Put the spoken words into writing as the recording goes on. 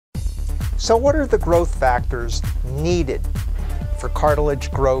So what are the growth factors needed for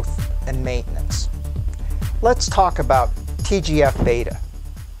cartilage growth and maintenance? Let's talk about TGF Beta.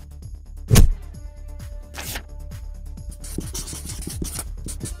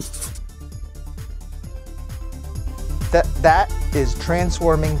 That is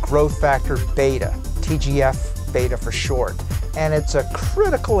transforming growth factor beta, TGF Beta for short, and it's a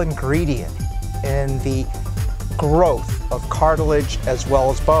critical ingredient in the growth of cartilage as well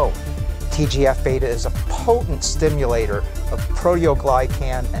as bone. TGF Beta is a potent stimulator of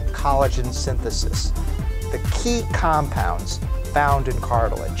proteoglycan and collagen synthesis, the key compounds found in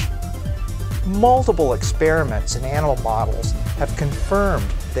cartilage. Multiple experiments in animal models have confirmed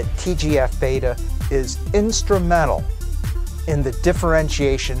that TGF Beta is instrumental in the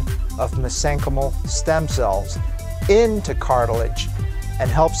differentiation of mesenchymal stem cells into cartilage and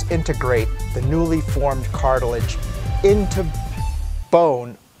helps integrate the newly formed cartilage into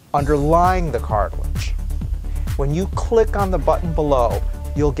bone underlying the cartilage. When you click on the button below,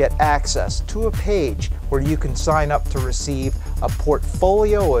 you'll get access to a page where you can sign up to receive a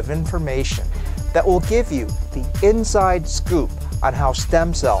portfolio of information that will give you the inside scoop on how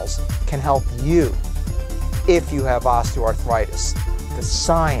stem cells can help you if you have osteoarthritis, the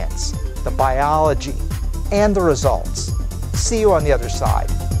science, the biology, and the results. See you on the other side.